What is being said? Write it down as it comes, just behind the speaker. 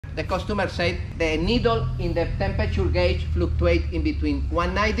the customer said the needle in the temperature gauge fluctuates in between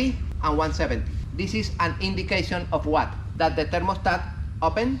 190 and 170. This is an indication of what? That the thermostat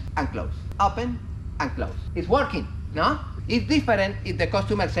open and close, open and close. It's working, no? It's different if the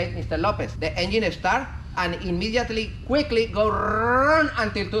customer says, Mr. Lopez, the engine start and immediately, quickly go run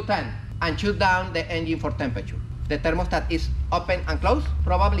until 210 and shut down the engine for temperature. The thermostat is open and closed?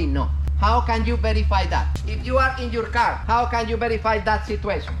 Probably no. How can you verify that? If you are in your car, how can you verify that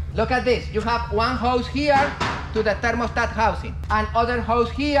situation? Look at this. You have one hose here to the thermostat housing and other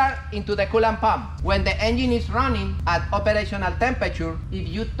hose here into the coolant pump. When the engine is running at operational temperature, if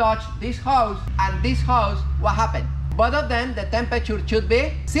you touch this hose and this hose, what happened? Both of them, the temperature should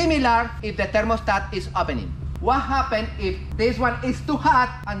be similar if the thermostat is opening. What happens if this one is too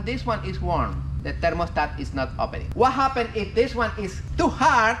hot and this one is warm? The thermostat is not opening. What happens if this one is too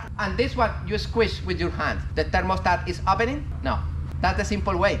hard and this one you squish with your hands? The thermostat is opening? No. That's a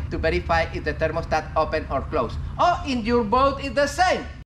simple way to verify if the thermostat open or close. Oh, in your boat it's the same.